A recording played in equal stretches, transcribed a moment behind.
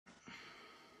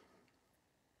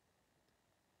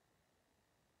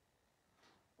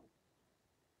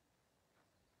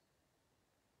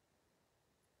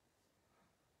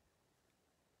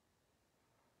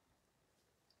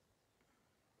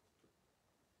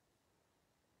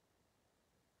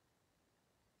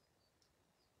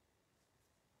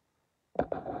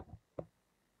Just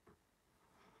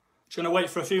going to wait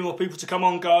for a few more people to come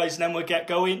on, guys, and then we'll get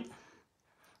going.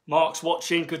 Mark's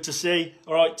watching, good to see.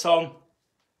 All right, Tom,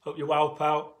 hope you're well,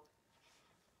 pal.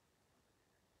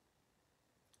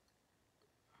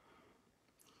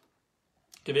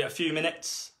 Give it a few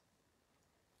minutes.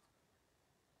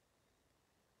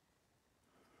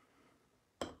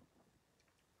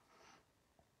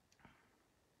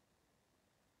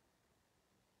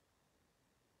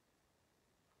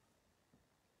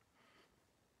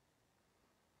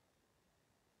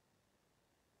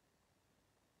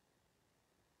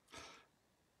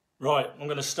 Right, I'm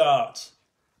going to start.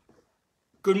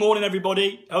 Good morning,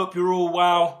 everybody. I hope you're all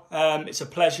well. It's a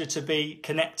pleasure to be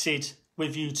connected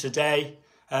with you today.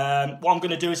 What I'm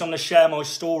going to do is I'm going to share my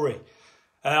story.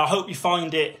 I hope you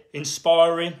find it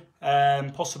inspiring,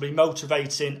 possibly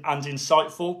motivating and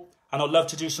insightful. And I'd love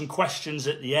to do some questions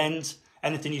at the end.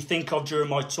 Anything you think of during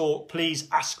my talk, please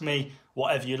ask me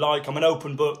whatever you like. I'm an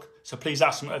open book, so please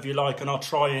ask me whatever you like and I'll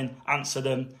try and answer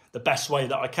them the best way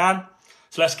that I can.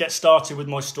 So let's get started with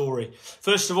my story.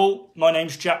 First of all, my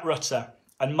name's Jack Rutter,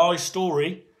 and my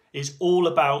story is all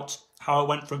about how I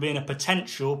went from being a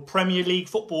potential Premier League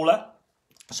footballer,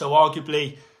 so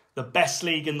arguably the best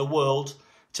league in the world,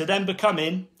 to then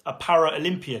becoming a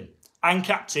para-Olympian and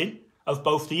captain of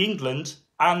both the England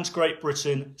and Great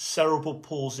Britain cerebral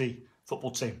palsy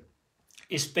football team.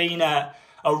 It's been a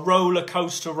roller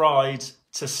coaster ride,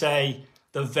 to say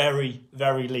the very,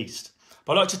 very least.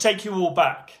 But I'd like to take you all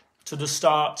back to the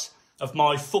start of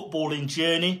my footballing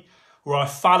journey, where I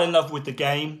fell in love with the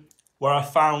game, where I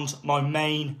found my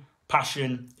main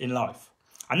passion in life.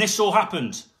 And this all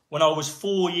happened when I was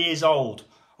 4 years old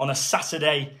on a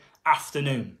Saturday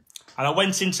afternoon. And I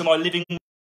went into my living room,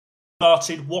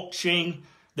 started watching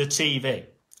the TV.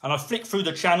 And I flicked through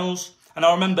the channels, and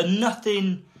I remember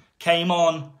nothing came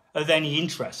on of any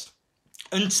interest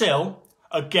until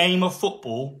a game of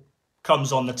football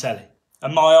comes on the telly.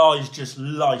 And my eyes just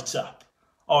light up.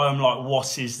 I'm like,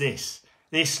 what is this?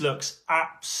 This looks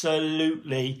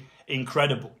absolutely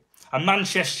incredible. And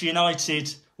Manchester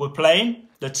United were playing,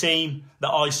 the team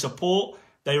that I support.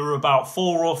 They were about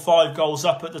 4 or 5 goals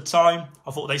up at the time.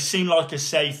 I thought they seemed like a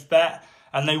safe bet.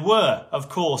 And they were, of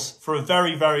course, for a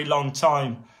very, very long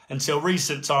time, until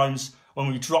recent times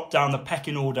when we dropped down the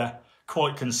pecking order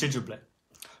quite considerably.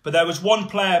 But there was one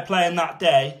player playing that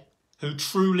day who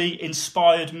truly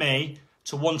inspired me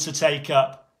to want to take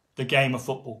up the game of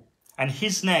football. And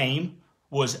his name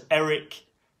was Eric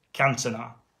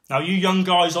Cantona. Now, you young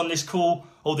guys on this call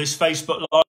or this Facebook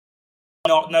Live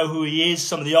not know who he is.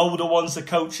 Some of the older ones, the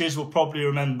coaches, will probably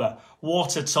remember.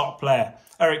 What a top player.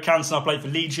 Eric Cantona played for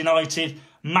Leeds United,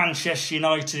 Manchester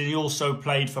United, and he also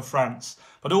played for France.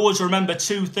 But always remember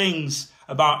 2 things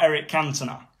about Eric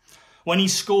Cantona. When he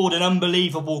scored an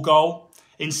unbelievable goal,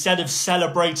 instead of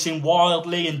celebrating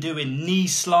wildly and doing knee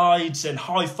slides and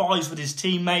high fives with his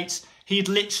teammates, he'd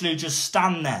literally just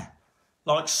stand there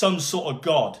like some sort of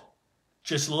god,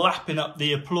 just lapping up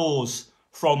the applause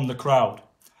from the crowd.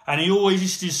 And he always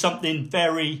used to do something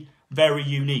very, very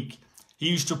unique. He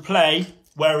used to play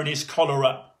wearing his collar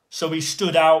up. So he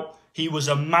stood out. He was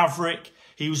a maverick.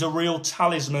 He was a real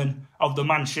talisman of the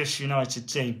Manchester United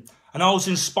team. And I was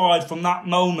inspired from that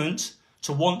moment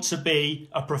to want to be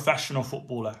a professional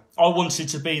footballer. I wanted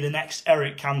to be the next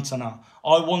Eric Cantona.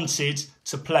 I wanted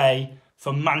to play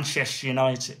for Manchester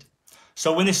United.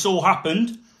 So when this all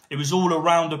happened, it was all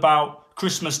around about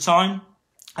Christmas time.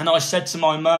 And I said to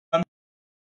my mum,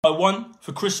 I want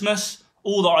for Christmas,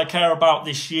 all that I care about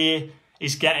this year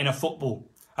is getting a football.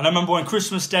 And I remember when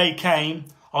Christmas Day came,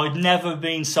 I'd never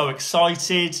been so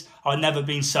excited. I'd never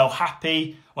been so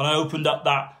happy when I opened up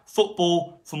that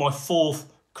football for my 4th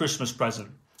Christmas present.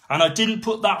 And I didn't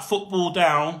put that football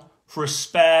down for a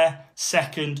spare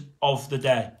second of the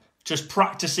day. Just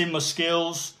practicing my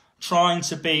skills, trying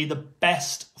to be the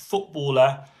best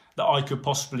footballer that I could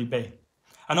possibly be.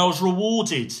 And I was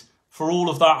rewarded for all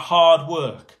of that hard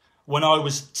work when I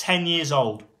was 10 years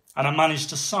old. And I managed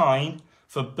to sign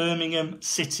for Birmingham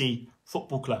City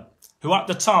Football Club, who at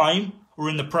the time were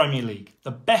in the Premier League,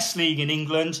 the best league in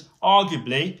England,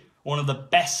 arguably one of the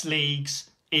best leagues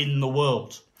in the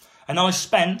world. And I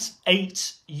spent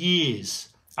 8 years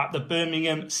at the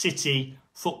Birmingham City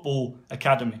Football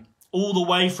Academy, all the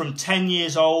way from 10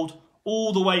 years old,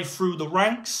 all the way through the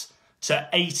ranks to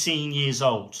 18 years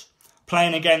old,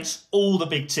 playing against all the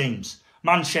big teams,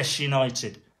 Manchester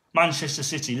United, Manchester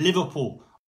City, Liverpool,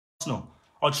 Arsenal.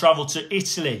 I travelled to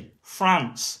Italy,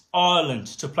 France, Ireland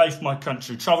to play for my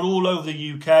country, travelled all over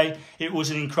the UK. It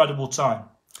was an incredible time.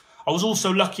 I was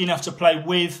also lucky enough to play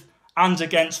with and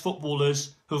against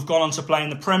footballers who have gone on to play in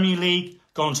the Premier League,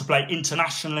 gone on to play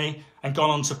internationally and gone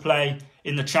on to play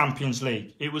in the Champions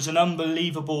League. It was an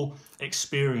unbelievable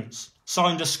experience.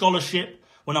 Signed a scholarship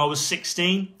when I was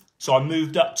 16, so I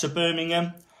moved up to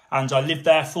Birmingham and I lived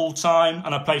there full time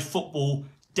and I played football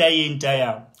day in, day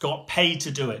out. Got paid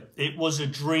to do it. It was a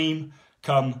dream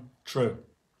come true.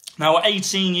 Now at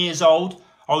 18 years old,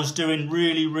 I was doing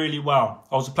really, really well.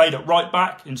 I was played at right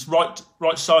back, in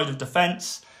right side of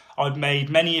defence. I'd made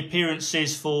many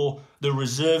appearances for the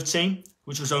reserve team,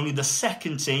 which was only the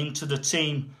second team to the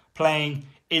team playing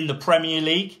in the Premier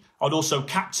League. I'd also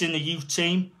captained the youth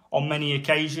team on many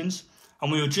occasions.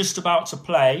 And we were just about to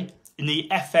play in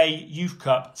the FA Youth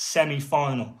Cup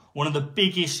semi-final, one of the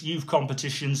biggest youth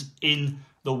competitions in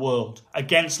the world,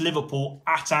 against Liverpool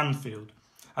at Anfield.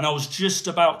 And I was just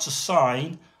about to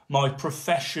sign my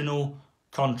professional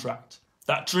contract.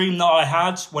 That dream that I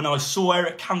had when I saw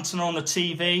Eric Cantona on the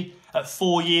TV at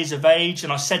 4 years of age,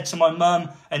 and I said to my mum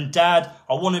and dad,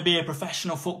 I want to be a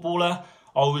professional footballer.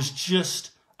 I was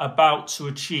just about to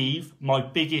achieve my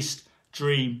biggest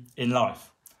dream in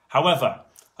life. However,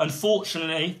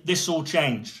 unfortunately, this all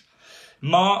changed.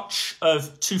 March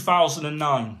of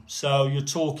 2009, so you're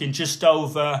talking just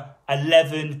over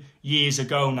 11 years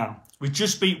ago now. We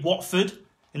just beat Watford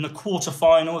in the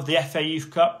quarter-final of the FA Youth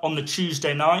Cup on the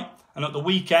Tuesday night, and at the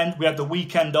weekend, we had the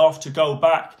weekend off to go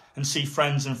back and see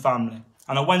friends and family.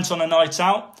 And I went on a night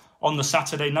out on the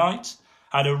Saturday night,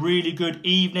 had a really good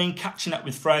evening, catching up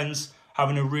with friends,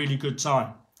 having a really good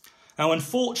time. Now,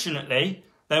 unfortunately,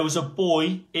 there was a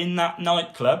boy in that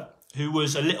nightclub who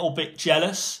was a little bit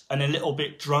jealous and a little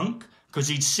bit drunk because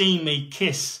he'd seen me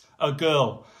kiss a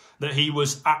girl that he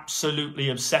was absolutely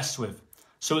obsessed with.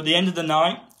 So at the end of the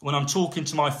night, when I'm talking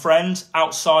to my friend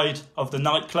outside of the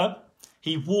nightclub,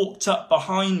 he walked up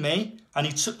behind me and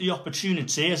he took the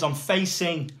opportunity, as I'm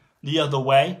facing the other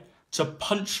way, to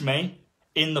punch me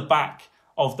in the back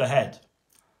of the head.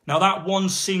 Now that one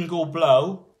single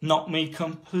blow knocked me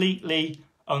completely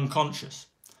unconscious.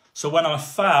 So when I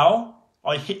fell,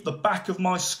 I hit the back of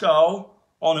my skull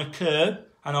on a curb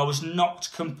and I was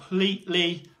knocked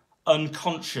completely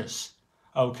unconscious.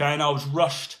 Okay, and I was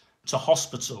rushed to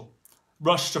hospital.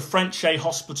 Rushed to Frenchay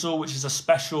Hospital, which is a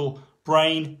special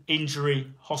brain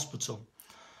injury hospital.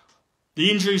 The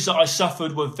injuries that I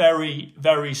suffered were very,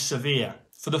 very severe.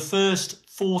 For the first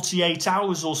 48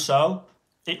 hours or so,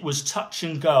 it was touch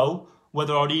and go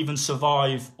whether I'd even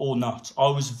survive or not. I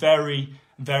was very,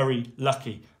 very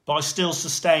lucky, but I still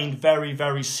sustained very,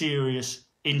 very serious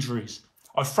injuries.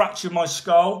 I fractured my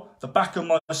skull, the back of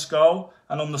my skull,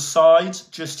 and on the sides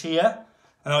just here.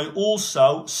 And I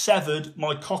also severed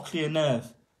my cochlear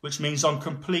nerve, which means I'm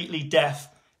completely deaf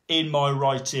in my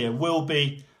right ear, will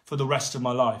be for the rest of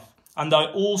my life. And I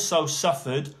also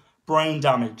suffered brain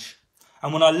damage.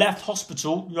 And when I left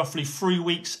hospital, roughly 3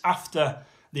 weeks after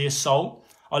the assault,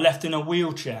 I left in a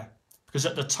wheelchair because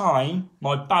at the time,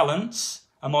 my balance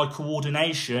and my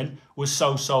coordination was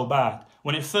so bad.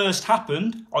 When it first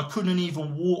happened, I couldn't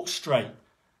even walk straight.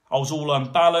 I was all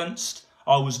unbalanced.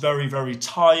 I was very, very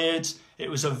tired. It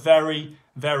was a very,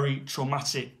 very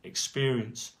traumatic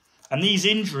experience. And these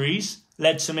injuries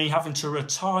led to me having to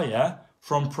retire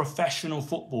from professional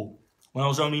football when I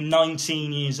was only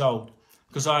 19 years old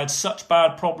because I had such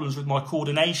bad problems with my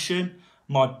coordination,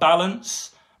 my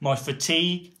balance, my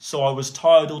fatigue, so I was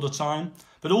tired all the time.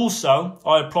 But also,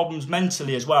 I had problems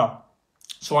mentally as well.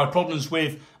 So I had problems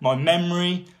with my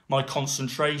memory, my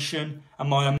concentration, and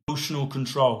my emotional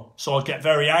control. So I'd get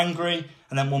very angry,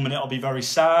 and then 1 minute I'll be very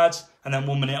sad, and then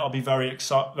 1 minute I'll be very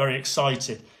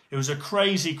excited. It was a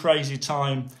crazy, crazy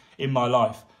time in my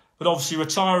life. But obviously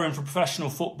retiring from professional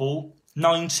football,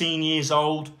 19 years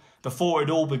old, before it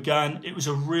all began, it was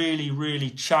a really, really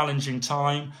challenging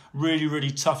time, really, really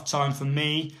tough time for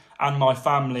me and my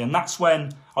family. And that's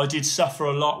when I did suffer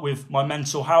a lot with my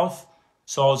mental health.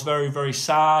 So I was very, very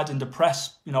sad and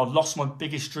depressed. You know, I'd lost my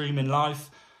biggest dream in life.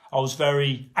 I was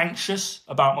very anxious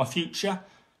about my future.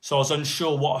 So I was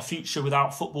unsure what a future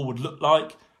without football would look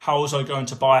like. How was I going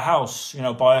to buy a house, you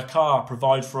know, buy a car,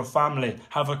 provide for a family,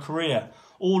 have a career?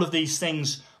 All of these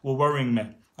things were worrying me.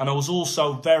 And I was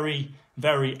also very,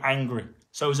 very angry.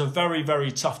 So it was a very,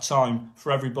 very tough time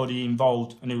for everybody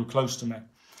involved and who were close to me.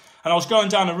 And I was going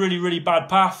down a really, really bad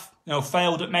path, you know,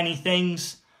 failed at many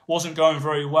things, wasn't going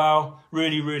very well,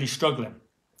 really, really struggling.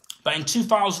 But in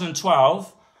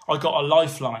 2012, I got a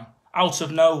lifeline out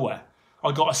of nowhere.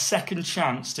 I got a second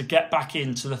chance to get back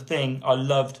into the thing I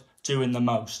loved doing the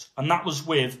most. And that was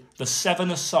with the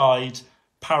 7-a-side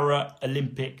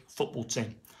Paralympic football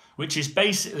team, which is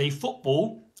basically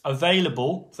football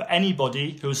available for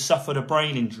anybody who has suffered a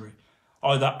brain injury.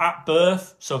 either at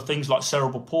birth, so things like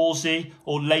cerebral palsy,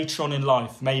 or later on in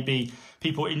life, maybe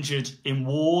people injured in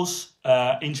wars,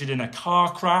 injured in a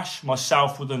car crash,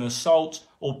 myself with an assault,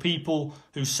 or people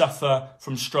who suffer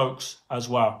from strokes as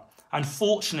well. And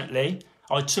fortunately,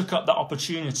 I took up that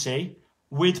opportunity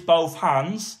with both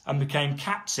hands and became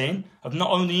captain of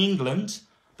not only England,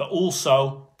 but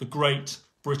also the Great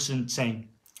Britain team.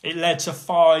 It led to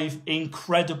 5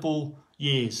 incredible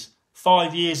years,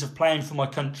 5 years of playing for my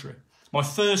country. My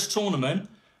first tournament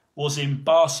was in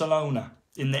Barcelona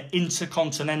in the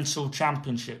Intercontinental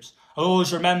Championships. I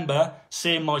always remember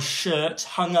seeing my shirt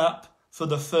hung up for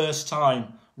the first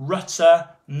time. Rutter,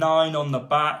 9 on the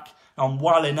back. I'm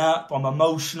welling up, I'm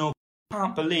emotional. I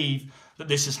can't believe that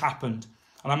this has happened.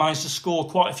 And I managed to score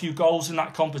quite a few goals in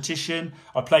that competition.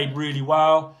 I played really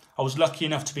well. I was lucky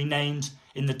enough to be named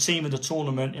in the team of the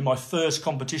tournament in my first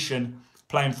competition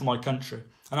playing for my country.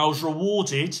 And I was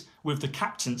rewarded with the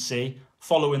captaincy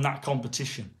following that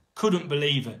competition. Couldn't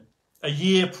believe it. A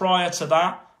year prior to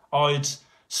that, I'd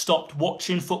stopped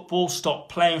watching football,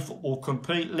 stopped playing football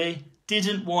completely,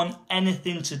 didn't want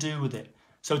anything to do with it.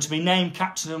 So to be named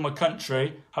captain of my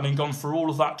country, having gone through all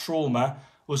of that trauma,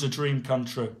 was a dream come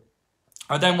true.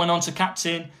 I then went on to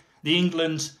captain the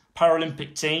England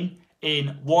Paralympic team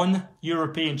in 1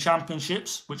 European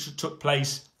Championships, which took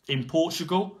place in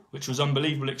Portugal, which was an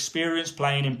unbelievable experience,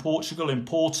 playing in Portugal, in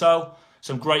Porto.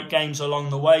 Some great games along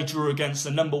the way. Drew against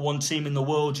the #1 team in the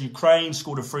world, Ukraine,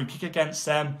 scored a free kick against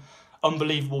them.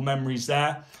 Unbelievable memories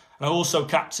there. And I also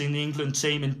captained the England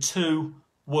team in 2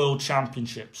 World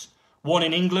Championships. One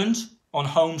in England, on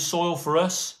home soil for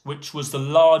us, which was the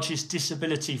largest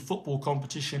disability football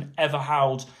competition ever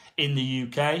held in the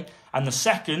UK. And the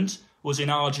second was in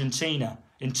Argentina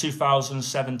in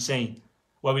 2017,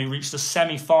 where we reached the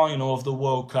semi-final of the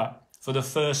World Cup for the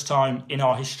first time in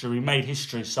our history. We made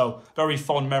history, so very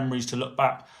fond memories to look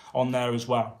back on there as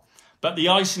well. But the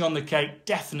icing on the cake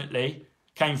definitely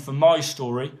came from my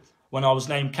story when I was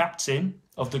named captain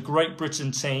of the Great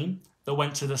Britain team that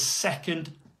went to the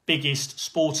second biggest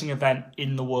sporting event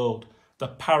in the world, the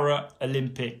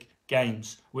Paralympic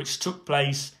Games, which took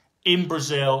place in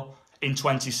Brazil in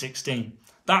 2016.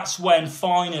 That's when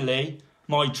finally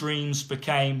my dreams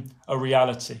became a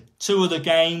reality. 2 of the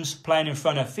games, playing in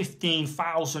front of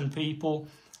 15,000 people,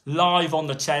 live on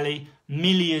the telly,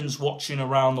 millions watching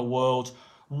around the world.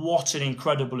 What an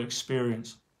incredible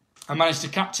experience. I managed to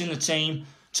captain the team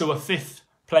to a 5th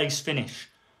place finish,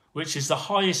 which is the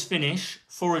highest finish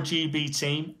for a GB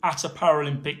team at a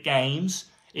Paralympic Games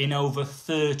in over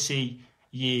 30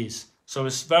 years. So I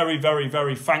was very, very,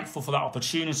 very thankful for that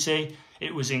opportunity.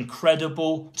 It was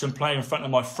incredible to play in front of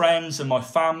my friends and my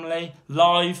family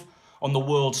live on the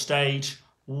world stage.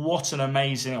 What an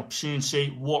amazing opportunity.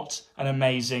 What an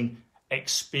amazing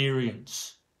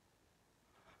experience.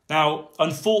 Now,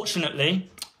 unfortunately,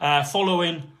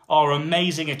 following our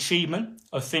amazing achievement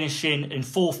of finishing in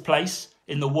 4th place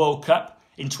in the World Cup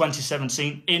in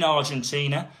 2017 in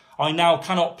Argentina, I now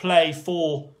cannot play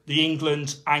for the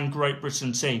England and Great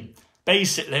Britain team.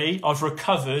 Basically, I've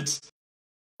recovered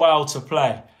well to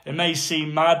play. It may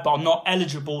seem mad, but I'm not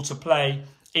eligible to play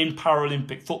in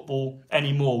Paralympic football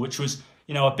anymore, which was,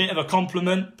 a bit of a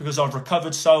compliment because I've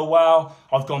recovered so well.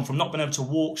 I've gone from not being able to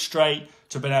walk straight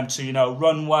to being able to,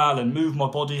 run well and move my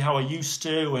body how I used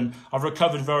to, and I've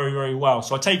recovered very, very well.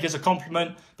 So I take it as a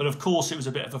compliment, but of course it was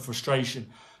a bit of a frustration.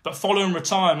 But following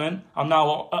retirement, I'm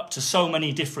now up to so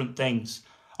many different things.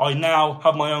 I now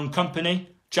have my own company,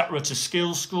 Jack Rutter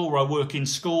Skills School, where I work in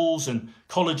schools and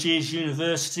colleges,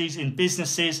 universities, in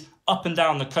businesses up and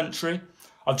down the country.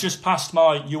 I've just passed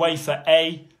my UEFA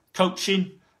A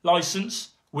coaching licence,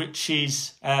 which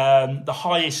is the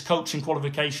highest coaching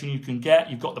qualification you can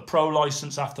get. You've got the pro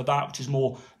licence after that, which is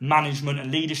more management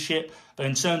and leadership. But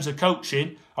in terms of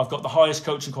coaching, I've got the highest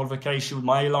coaching qualification with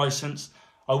my A licence.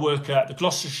 I work at the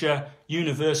Gloucestershire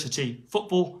University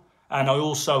Football, and I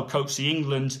also coach the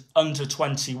England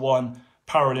under-21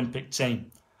 Paralympic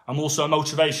team. I'm also a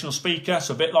motivational speaker,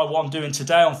 so a bit like what I'm doing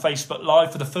today on Facebook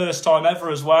Live for the first time ever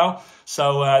as well.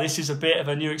 So this is a bit of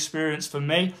a new experience for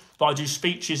me, but I do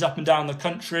speeches up and down the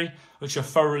country, which are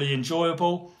thoroughly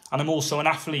enjoyable. And I'm also an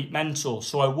athlete mentor,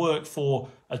 so I work for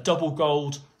a double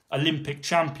gold Olympic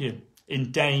champion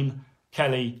in Dame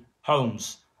Kelly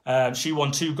Holmes. She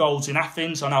won 2 golds in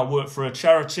Athens. I now work for a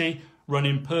charity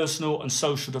running personal and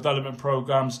social development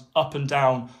programs up and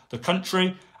down the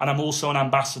country. And I'm also an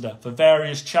ambassador for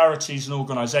various charities and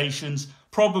organisations.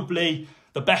 Probably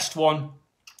the best one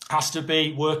has to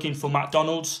be working for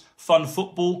McDonald's Fun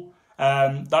Football.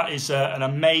 That is an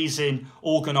amazing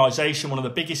organisation, one of the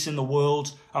biggest in the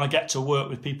world. And I get to work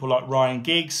with people like Ryan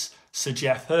Giggs, Sir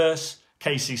Jeff Hurst,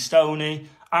 Casey Stoney,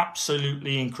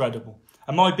 absolutely incredible.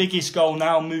 And my biggest goal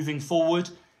now moving forward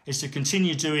is to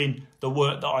continue doing the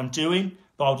work that I'm doing,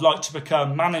 but I'd like to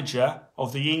become manager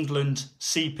of the England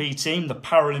CP team, the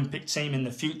Paralympic team in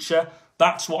the future.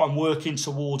 That's what I'm working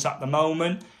towards at the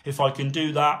moment. If I can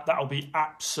do that, that'll be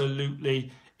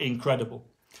absolutely incredible.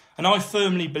 And I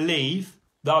firmly believe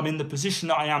that I'm in the position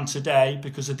that I am today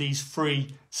because of these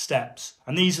 3 steps.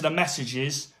 And these are the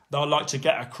messages that I'd like to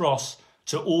get across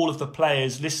to all of the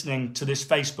players listening to this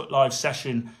Facebook Live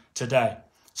session today.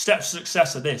 Steps to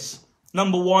success are this.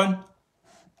 Number 1,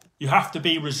 you have to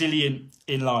be resilient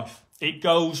in life. It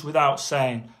goes without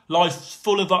saying. Life's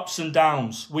full of ups and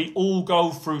downs. We all go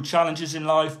through challenges in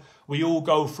life. We all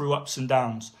go through ups and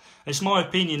downs. It's my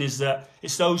opinion is that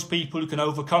it's those people who can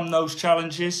overcome those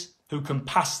challenges, who can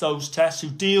pass those tests, who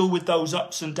deal with those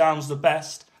ups and downs the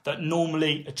best, that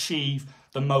normally achieve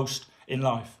the most in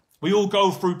life. We all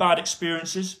go through bad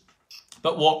experiences,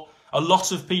 but what a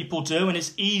lot of people do, and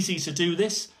it's easy to do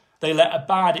this, they let a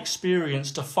bad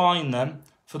experience define them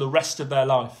for the rest of their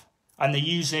life. And they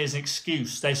use it as an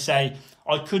excuse. They say,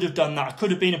 I could have done that. I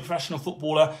could have been a professional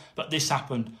footballer, but this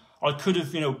happened. I could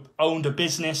have, owned a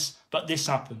business, but this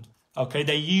happened. Okay,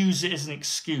 they use it as an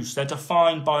excuse. They're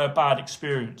defined by a bad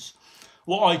experience.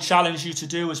 What I challenge you to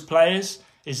do as players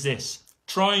is this.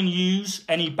 Try and use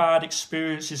any bad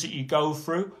experiences that you go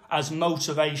through as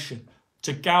motivation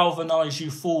to galvanise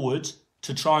you forward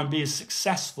to try and be as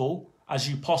successful as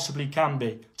you possibly can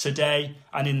be today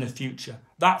and in the future.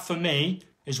 That, for me,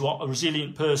 is what a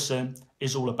resilient person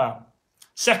is all about.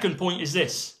 Second point is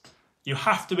this. You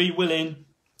have to be willing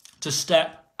to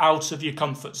step out of your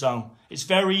comfort zone. It's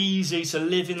very easy to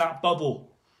live in that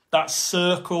bubble, that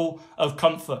circle of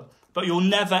comfort, but you'll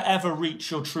never ever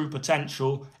reach your true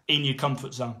potential in your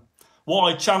comfort zone. What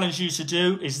I challenge you to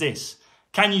do is this.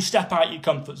 Can you step out your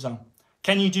comfort zone?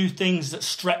 Can you do things that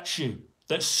stretch you,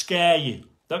 that scare you,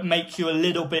 that make you a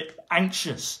little bit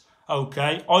anxious?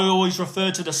 Okay, I always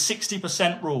refer to the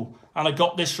 60% rule, and I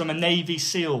got this from a Navy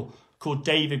SEAL called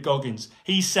David Goggins.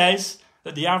 He says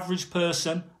that the average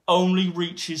person only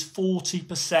reaches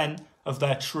 40% of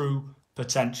their true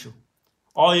potential.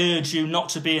 I urge you not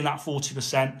to be in that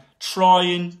 40%. Try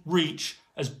and reach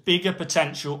as big a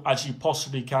potential as you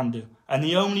possibly can do. And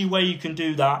the only way you can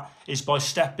do that is by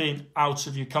stepping out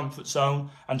of your comfort zone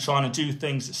and trying to do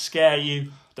things that scare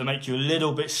you, that make you a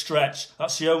little bit stretched.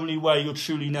 That's the only way you'll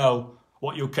truly know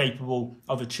what you're capable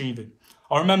of achieving.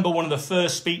 I remember one of the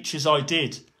first speeches I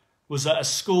did was at a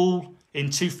school in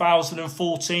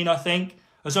 2014, I think.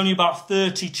 There's only about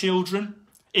 30 children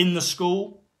in the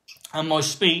school, and my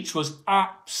speech was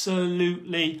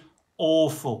absolutely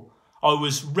awful. I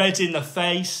was red in the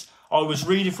face. I was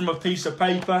reading from a piece of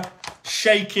paper,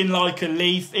 shaking like a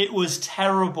leaf. It was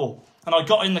terrible. And I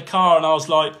got in the car and I was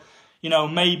like,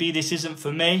 maybe this isn't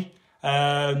for me.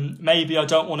 Maybe I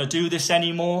don't want to do this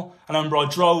anymore. And I remember I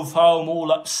drove home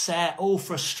all upset, all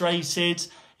frustrated,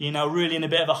 really in a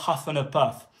bit of a huff and a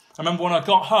puff. I remember when I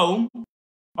got home,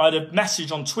 I had a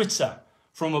message on Twitter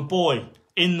from a boy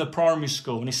in the primary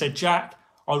school. And he said, Jack,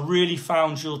 I really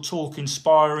found your talk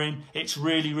inspiring. It's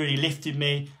really, really lifted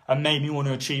me and made me want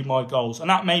to achieve my goals. And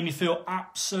that made me feel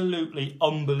absolutely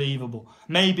unbelievable.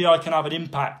 Maybe I can have an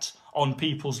impact on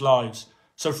people's lives.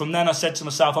 So from then I said to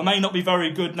myself, I may not be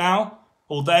very good now,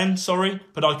 but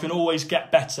I can always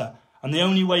get better. And the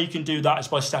only way you can do that is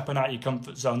by stepping out of your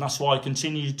comfort zone. That's why I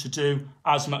continue to do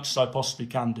as much as I possibly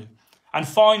can do. And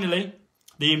finally,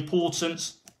 the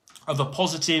importance of a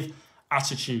positive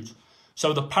attitude.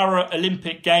 So the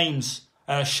Paralympic Games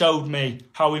showed me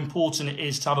how important it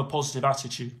is to have a positive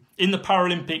attitude. In the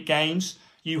Paralympic Games,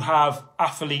 you have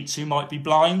athletes who might be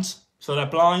blind. So they're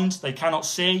blind, they cannot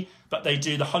see, but they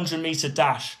do the 100-metre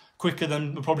dash quicker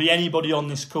than probably anybody on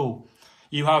this call.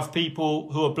 You have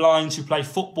people who are blind who play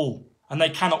football and they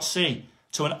cannot see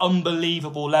to an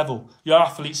unbelievable level. You have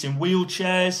athletes in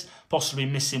wheelchairs, possibly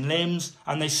missing limbs,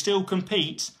 and they still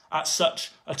compete at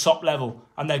such a top level,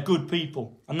 and they're good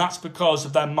people. And that's because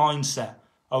of their mindset.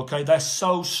 Okay, they're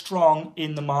so strong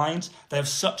in the mind. They have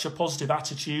such a positive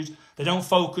attitude. They don't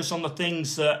focus on the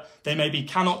things that they maybe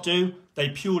cannot do. They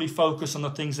purely focus on the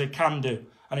things they can do.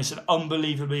 And it's an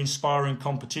unbelievably inspiring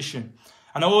competition.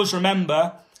 And I always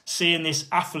remember seeing this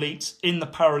athlete in the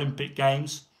Paralympic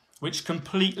Games, which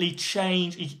completely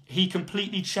changed, he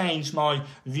completely changed my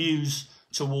views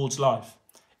towards life.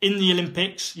 In the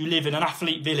Olympics, you live in an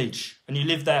athlete village and you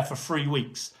live there for 3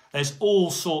 weeks. There's all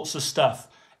sorts of stuff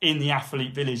in the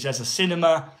athlete village. There's a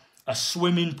cinema, a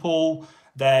swimming pool,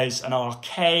 there's an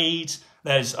arcade,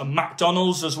 There's a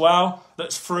McDonald's as well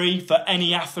that's free for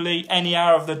any athlete, any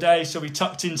hour of the day. So we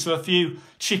tucked into a few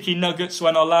chicken nuggets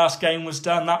when our last game was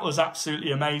done. That was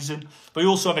absolutely amazing. But we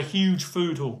also have a huge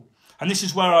food hall. And this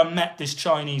is where I met this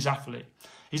Chinese athlete.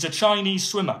 He's a Chinese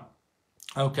swimmer.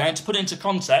 Okay, and to put it into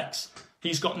context,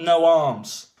 he's got no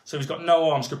arms. So he's got no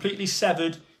arms, completely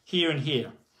severed here and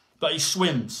here. But he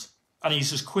swims, and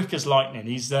he's as quick as lightning.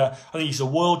 I think he's a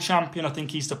world champion. I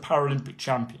think he's the Paralympic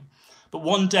champion. But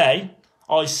one day,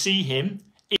 I see him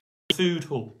in the food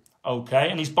hall, okay?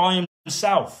 And he's by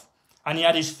himself, and he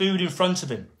had his food in front of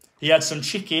him. He had some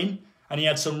chicken, and he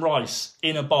had some rice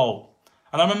in a bowl.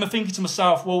 And I remember thinking to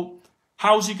myself, well,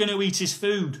 how's he going to eat his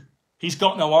food? He's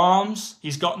got no arms.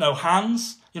 He's got no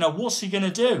hands. You know, what's he going to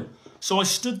do? So I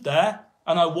stood there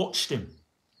and I watched him.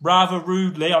 Rather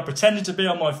rudely, I pretended to be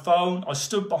on my phone. I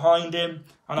stood behind him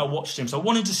and I watched him. So I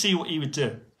wanted to see what he would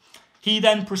do. He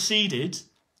then proceeded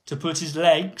to put his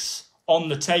legs on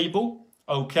the table.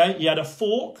 Okay, he had a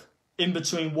fork in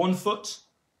between one foot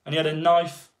and he had a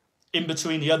knife in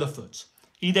between the other foot.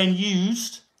 He then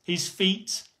used his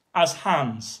feet as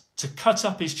hands to cut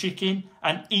up his chicken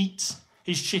and eat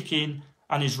his chicken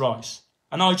and his rice.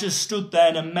 And I just stood there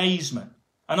in amazement.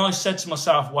 And I said to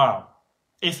myself, wow,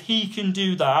 if he can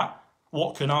do that,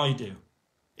 what can I do?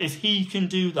 If he can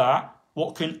do that,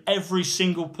 what can every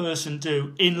single person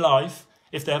do in life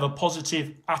if they have a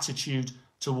positive attitude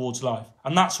towards life?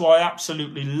 And that's why I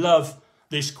absolutely love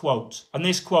this quote. And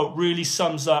this quote really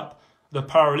sums up the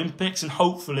Paralympics and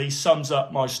hopefully sums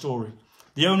up my story.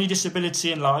 The only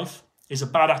disability in life is a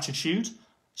bad attitude.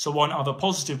 So why not have a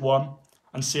positive one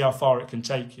and see how far it can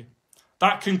take you?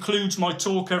 That concludes my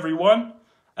talk, everyone.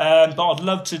 But I'd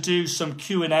love to do some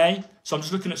Q&A. So I'm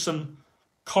just looking at some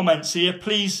comments here.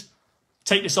 Please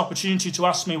take this opportunity to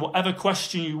ask me whatever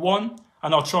question you want,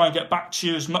 and I'll try and get back to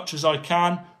you as much as I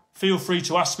can. Feel free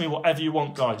to ask me whatever you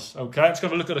want, guys. Okay, let's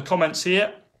have a look at the comments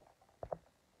here.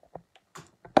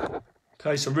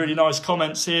 Okay, some really nice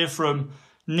comments here from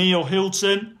Neil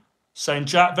Hilton, saying,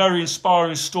 Jack, very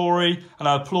inspiring story, and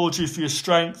I applaud you for your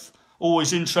strength.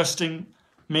 Always interesting.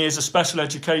 Me as a special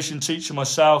education teacher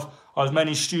myself, I have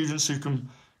many students who can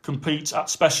compete at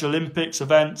Special Olympics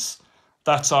events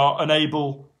that are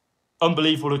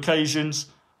unbelievable occasions.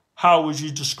 How would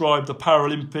you describe the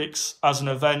Paralympics as an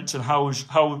event, and how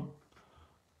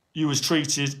you was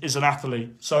treated as an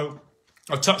athlete? So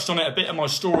I touched on it a bit in my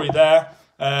story there.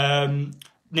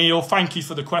 Neil, thank you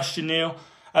for the question, Neil.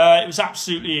 It was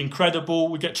absolutely incredible.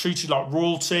 We get treated like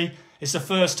royalty. It's the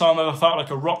first time I ever felt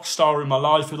like a rock star in my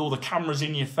life, with all the cameras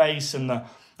in your face and the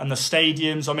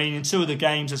stadiums. I mean, in two of the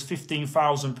games, there's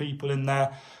 15,000 people in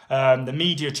there. The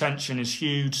media attention is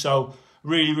huge. So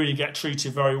really, really get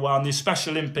treated very well. And the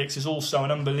Special Olympics is also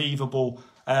an unbelievable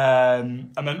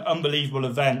event.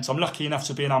 I'm lucky enough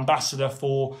to be an ambassador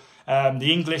for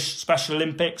the English Special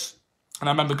Olympics. And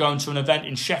I remember going to an event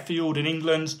in Sheffield in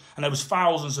England, and there was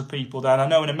thousands of people there. And I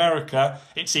know in America,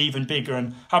 it's even bigger.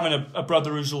 And having a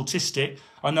brother who's autistic,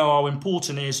 I know how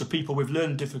important it is for people with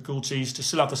learning difficulties to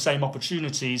still have the same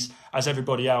opportunities as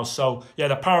everybody else. So, yeah,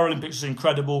 the Paralympics is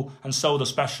incredible, and so are the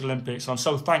Special Olympics. I'm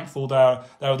so thankful there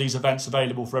are these events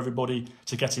available for everybody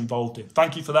to get involved in.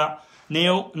 Thank you for that.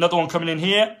 Neil, another one coming in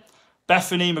here.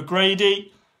 Bethany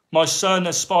McGrady. My son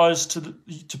aspires to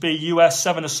be US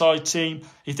 7-a-side team.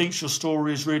 He thinks your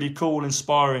story is really cool and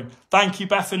inspiring. Thank you,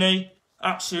 Bethany.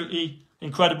 Absolutely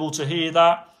incredible to hear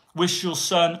that. Wish your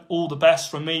son all the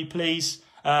best from me, please.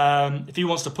 If he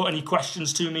wants to put any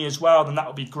questions to me as well, then that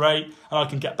would be great. And I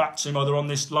can get back to him either on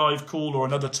this live call or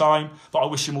another time. But I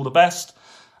wish him all the best.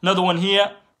 Another one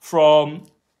here from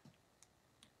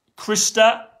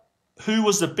Krista. Who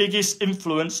was the biggest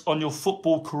influence on your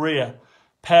football career?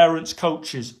 Parents,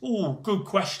 coaches. Oh, good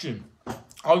question.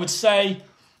 I would say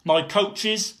my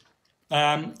coaches.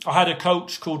 I had a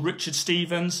coach called Richard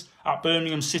Stevens at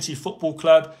Birmingham City Football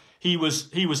Club. He was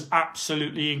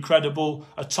absolutely incredible,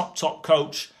 a top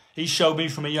coach. He showed me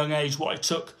from a young age what it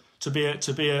took to be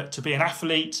an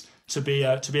athlete, to be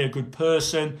a good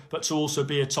person, but to also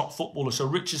be a top footballer. So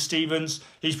Richard Stevens,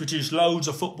 he's produced loads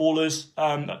of footballers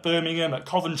at Birmingham, at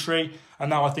Coventry, and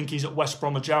now I think he's at West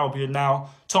Bromwich Albion now.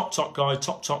 Top guy,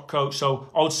 top coach. So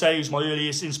I would say he was my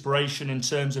earliest inspiration in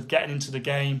terms of getting into the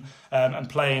game and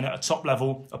playing at a top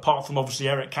level, apart from obviously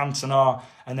Eric Cantona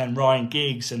and then Ryan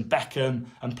Giggs and Beckham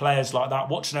and players like that.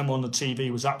 Watching them on the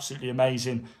TV was absolutely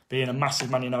amazing, being a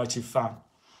massive Man United fan.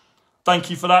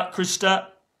 Thank you for that, Krista.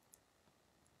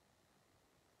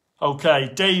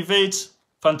 Okay, David,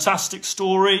 fantastic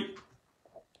story.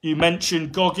 You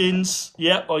mentioned Goggins.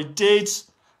 Yep, I did.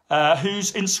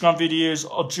 Whose Instagram videos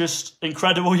are just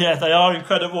incredible. Yeah, they are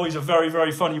incredible. He's a very,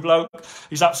 very funny bloke.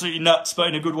 He's absolutely nuts, but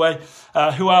in a good way.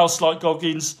 Who else, like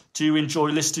Goggins, do you enjoy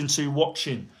listening to,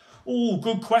 watching? Oh,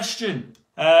 good question.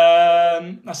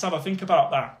 Let's have a think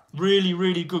about that. Really,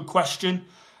 really good question.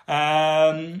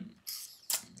 I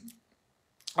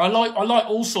like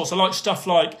all sorts. I like stuff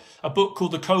like a book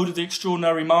called The Code of the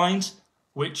Extraordinary Mind,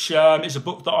 which is a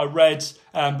book that I read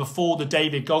before the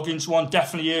David Goggins one.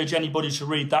 Definitely urge anybody to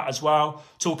read that as well.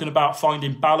 Talking about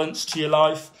finding balance to your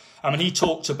life. And he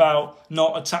talked about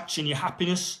not attaching your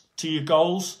happiness to your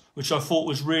goals, which I thought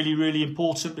was really, really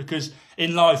important, because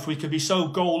in life we can be so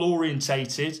goal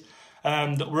orientated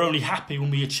that we're only happy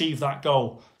when we achieve that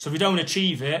goal. So if we don't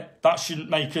achieve it, that shouldn't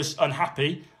make us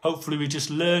unhappy. Hopefully we just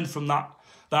learn from that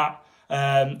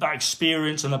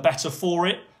experience and are better for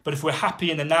it. But if we're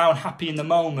happy in the now and happy in the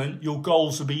moment, your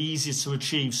goals will be easier to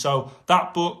achieve. So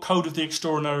that book, Code of the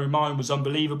Extraordinary Mind, was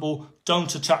unbelievable.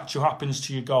 Don't attach your happiness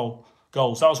to your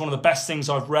goals. That was one of the best things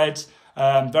I've read.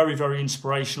 Very, very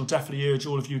inspirational. Definitely urge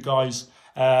all of you guys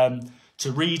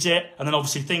to read it. And then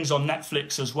obviously things on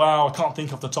Netflix as well. I can't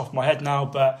think off the top of my head now,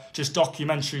 but just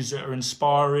documentaries that are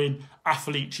inspiring.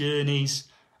 Athlete journeys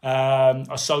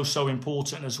are so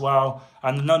important as well.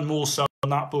 And none more so than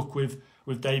that book with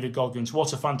David Goggins.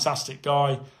 What a fantastic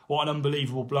guy. What an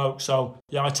unbelievable bloke. So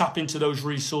yeah, I tap into those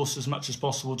resources as much as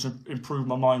possible to improve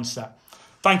my mindset.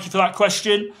 Thank you for that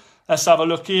question. Let's have a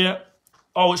look here.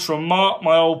 Oh, it's from Mark,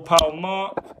 my old pal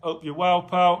Mark. Hope you're well,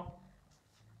 pal.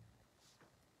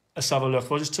 Let's have a look.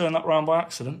 I just turned that round by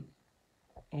accident.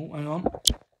 Oh, hang on.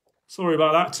 Sorry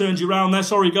about that. Turned you round there.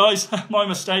 Sorry, guys. My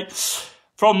mistake.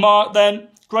 From Mark then.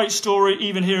 Great story.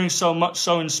 Even hearing so much,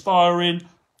 so inspiring.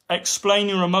 Explain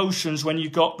your emotions when you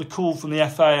got the call from the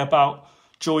FA about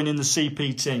joining the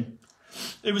CP team.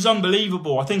 It was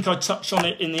unbelievable. I think I touched on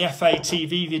it in the FA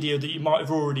TV video that you might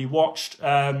have already watched.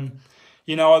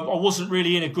 You know, I wasn't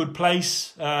really in a good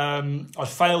place. I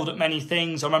failed at many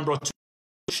things. I remember I took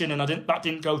tuition and that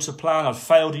didn't go to plan. I'd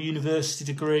failed a university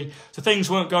degree. So things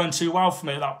weren't going too well for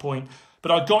me at that point.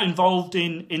 But I got involved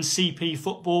in CP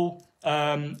football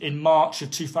in March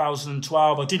of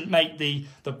 2012. I didn't make the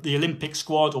Olympic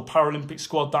squad or Paralympic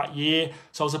squad that year.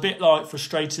 So I was a bit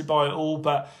frustrated by it all.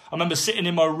 But I remember sitting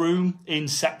in my room in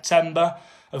September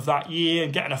of that year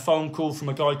and getting a phone call from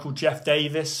a guy called Jeff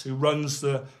Davis, who runs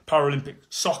the Paralympic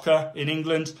soccer in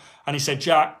England. And he said,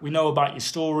 Jack, we know about your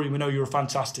story. We know you're a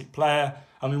fantastic player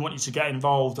and we want you to get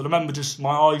involved. And I remember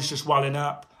my eyes just welling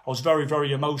up. I was very,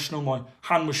 very emotional. My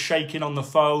hand was shaking on the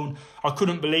phone. I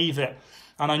couldn't believe it.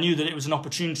 And I knew that it was an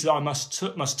opportunity that I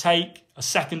must take, a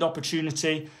second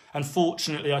opportunity. And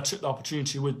fortunately, I took the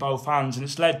opportunity with both hands. And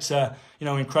it's led to,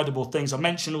 incredible things. I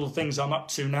mentioned all the things I'm up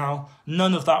to now.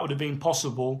 None of that would have been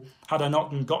possible had I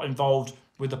not got involved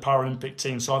with the Paralympic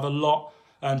team. So I have a lot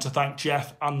to thank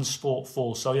Jeff and the sport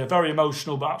for. So yeah, very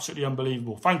emotional, but absolutely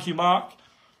unbelievable. Thank you, Mark.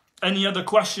 Any other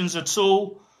questions at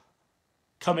all?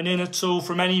 Coming in at all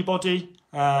from anybody?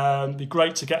 It'd be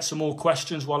great to get some more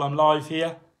questions while I'm live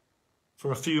here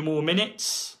for a few more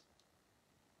minutes.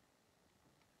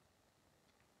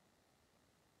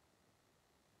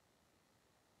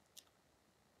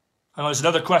 And there's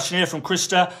another question here from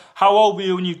Krista. How old were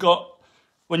you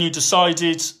when you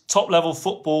decided top level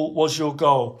football was your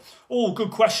goal? Oh, good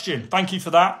question. Thank you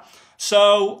for that.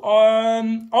 So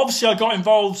obviously I got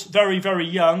involved very, very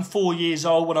young, 4 years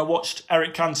old, when I watched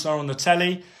Eric Cantona on the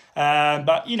telly.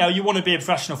 But, you want to be a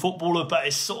professional footballer, but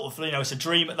it's sort of, it's a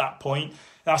dream at that point.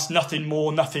 That's nothing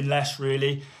more, nothing less,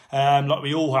 really. Like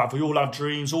we all have. We all have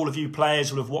dreams. All of you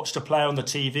players will have watched a player on the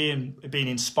TV and been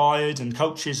inspired, and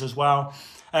coaches as well.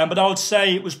 But I would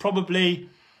say it was probably,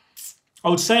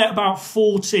 at about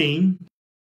 14,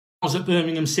 I was at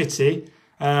Birmingham City.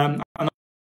 And I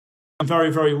did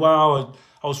very, very well.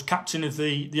 I was captain of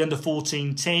the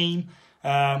under-14 team.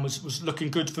 Was looking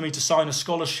good for me to sign a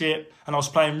scholarship. And I was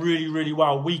playing really, really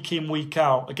well, week in, week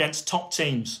out, against top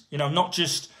teams. Not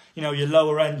just, your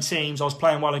lower end teams. I was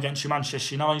playing well against your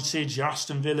Manchester United, your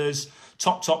Aston Villas,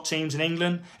 top teams in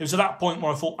England. It was at that point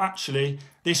where I thought, actually,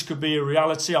 this could be a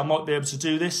reality. I might be able to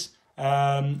do this.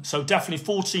 So definitely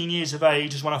 14 years of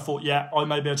age is when I thought, yeah, I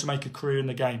may be able to make a career in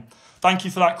the game. Thank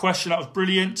you for that question. That was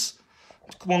brilliant.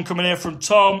 One coming here from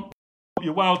Tom. Hope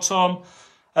you're well, Tom.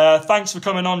 Thanks for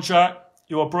coming on, Jack.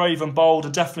 You are brave and bold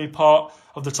and definitely part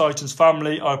of the Titans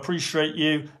family. I appreciate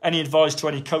you. Any advice to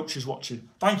any coaches watching?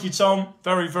 Thank you, Tom.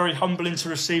 Very, very humbling to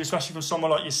receive, especially from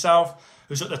someone like yourself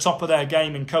who's at the top of their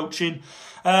game in coaching.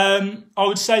 I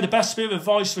would say the best bit of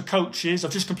advice for coaches,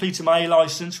 I've just completed my A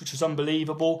licence, which was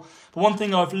unbelievable. But one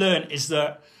thing I've learned is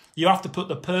that you have to put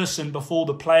the person before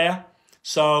the player.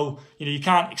 So, you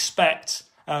can't expect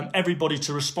everybody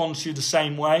to respond to you the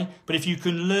same way. But if you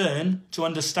can learn to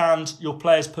understand your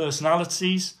players'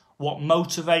 personalities, what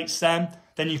motivates them,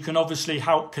 then you can obviously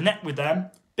help connect with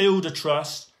them, build a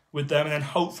trust with them, and then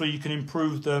hopefully you can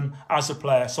improve them as a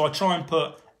player. So I try and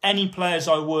put any players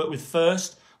I work with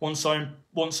first. Once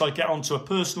I get onto a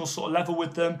personal sort of level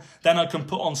with them, then I can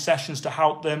put on sessions to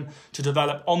help them to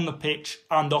develop on the pitch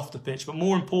and off the pitch. But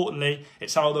more importantly,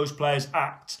 it's how those players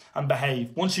act and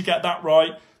behave. Once you get that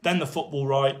right, then the football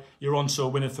right, you're on to a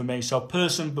winner for me. So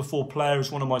person before player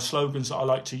is one of my slogans that I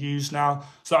like to use now.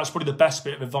 So that's probably the best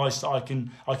bit of advice that I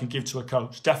can give to a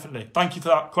coach, definitely. Thank you for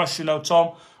that question though,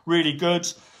 Tom. Really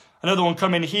good. Another one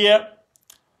coming here.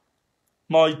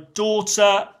 My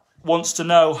daughter wants to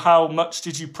know, how much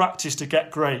did you practice to get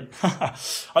great?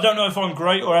 I don't know if I'm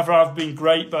great or ever I've been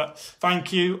great, but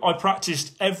thank you. I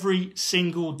practiced every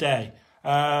single day.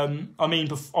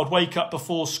 I'd wake up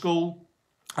before school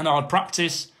and I'd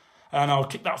practice and I'd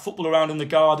kick that football around in the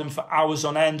garden for hours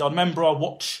on end. I remember I'd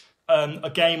watch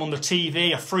a game on the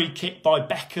TV, a free kick by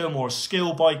Beckham or a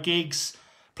skill by Giggs,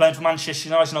 playing for Manchester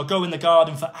United, and I'll go in the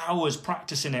garden for hours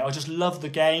practicing it. I just love the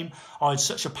game. I had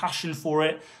such a passion for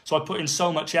it, so I put in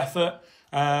so much effort.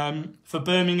 For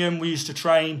Birmingham, we used to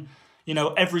train,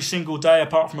 every single day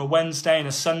apart from a Wednesday and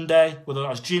a Sunday, whether that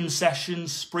was gym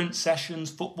sessions, sprint sessions,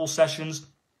 football sessions.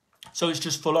 So it's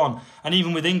just full on. And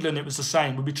even with England, it was the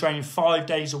same. We'd be training 5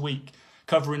 days a week,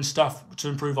 covering stuff to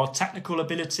improve our technical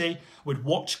ability. We'd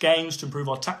watch games to improve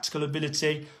our tactical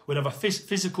ability. We'd have a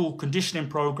physical conditioning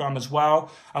program as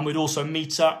well. And we'd also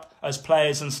meet up as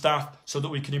players and staff so that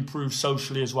we can improve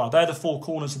socially as well. They're the four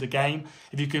corners of the game.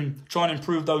 If you can try and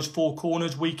improve those four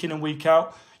corners week in and week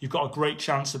out, you've got a great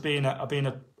chance of being a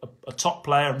top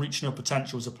player and reaching your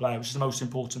potential as a player, which is the most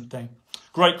important thing.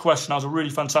 Great question. That was a really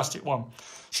fantastic one.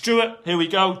 Stuart, here we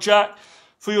go. Jack,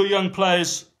 for our young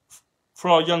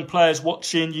players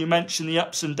watching, you mentioned the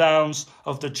ups and downs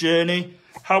of the journey.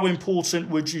 How important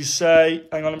would you say,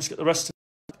 hang on, let me just get the rest of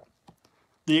it,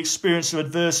 the experience of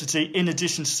adversity in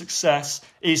addition to success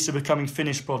is to becoming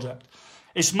finished product?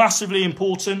 It's massively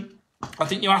important. I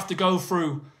think you have to go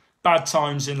through bad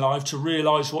times in life to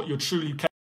realise what you're truly capable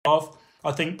of.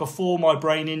 I think before my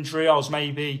brain injury, I was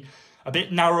maybe a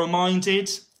bit narrow-minded,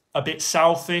 a bit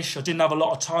selfish. I didn't have a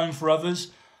lot of time for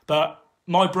others, but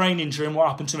my brain injury and what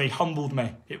happened to me humbled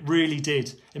me. It really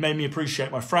did. It made me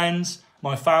appreciate my friends,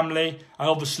 my family, and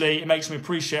obviously it makes me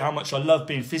appreciate how much I love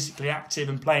being physically active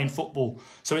and playing football.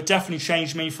 So it definitely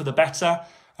changed me for the better.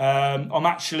 I'm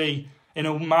actually, in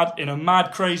a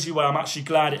mad, crazy way, I'm actually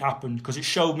glad it happened because it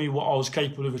showed me what I was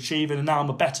capable of achieving, and now I'm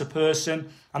a better person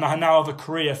and I now have a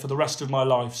career for the rest of my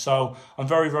life. So I'm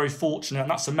very, very fortunate, and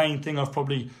that's the main thing I've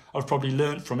probably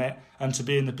learned from it, and to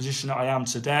be in the position that I am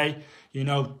today.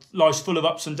 Life's full of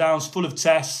ups and downs, full of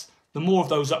tests. The more of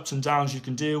those ups and downs you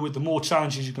can deal with, the more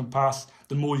challenges you can pass,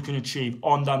 the more you can achieve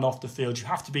on and off the field. You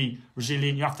have to be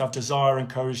resilient. You have to have desire and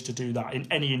courage to do that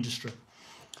in any industry.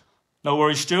 No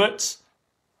worries, Stuart.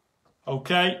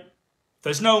 Okay.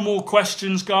 There's no more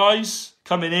questions, guys,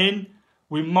 coming in.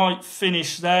 We might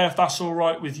finish there if that's all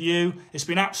right with you. It's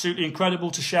been absolutely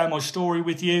incredible to share my story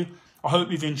with you. I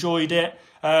hope you've enjoyed it,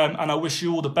 and I wish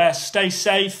you all the best. Stay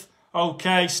safe.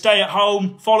 Okay, stay at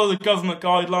home, follow the government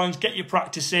guidelines, get your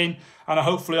practice in, and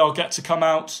hopefully I'll get to come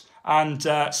out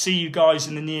and see you guys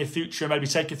in the near future, maybe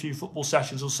take a few football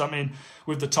sessions or something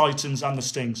with the Titans and the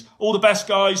Stings. All the best,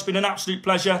 guys. It's been an absolute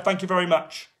pleasure. Thank you very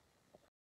much.